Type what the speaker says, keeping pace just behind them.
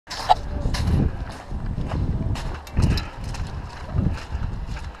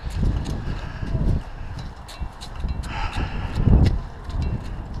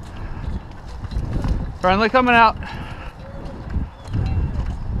Friendly coming out.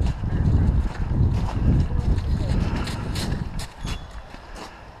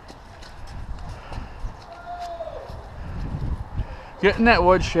 Get in that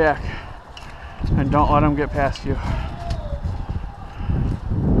wood shack and don't let them get past you.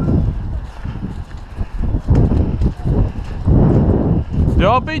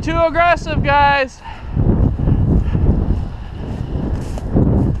 Don't be too aggressive, guys.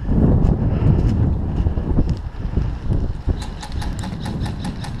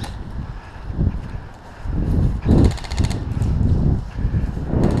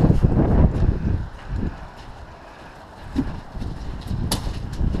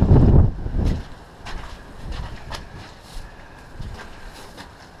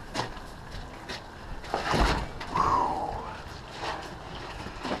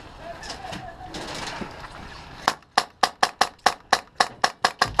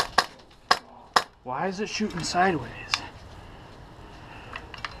 Why is it shooting sideways?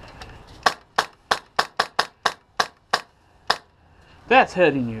 That's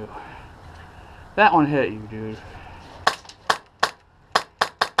hitting you. That one hit you, dude.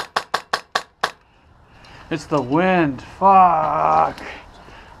 It's the wind. Fuck.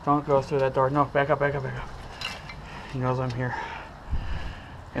 Don't go through that door. No, back up, back up, back up. He knows I'm here.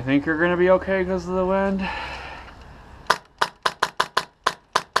 I think you're gonna be okay because of the wind.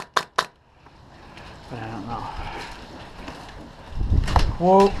 But I don't know.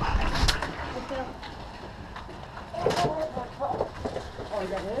 Whoa.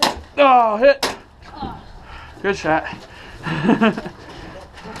 Oh, hit. Good shot.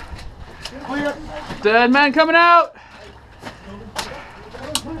 Dead man coming out.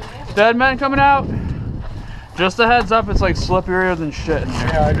 Dead man coming out. Just a heads up, it's like slipperier than shit in there.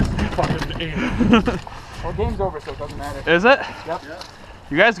 Yeah, I just fucking ate it. Well, game's over, so it doesn't matter. Is it? Yep.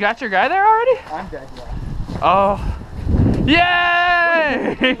 You guys got your guy there already? I'm dead, yeah. Oh. Yay!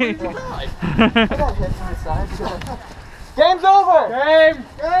 I got hit from the side. Game's over! Game!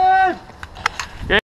 Game!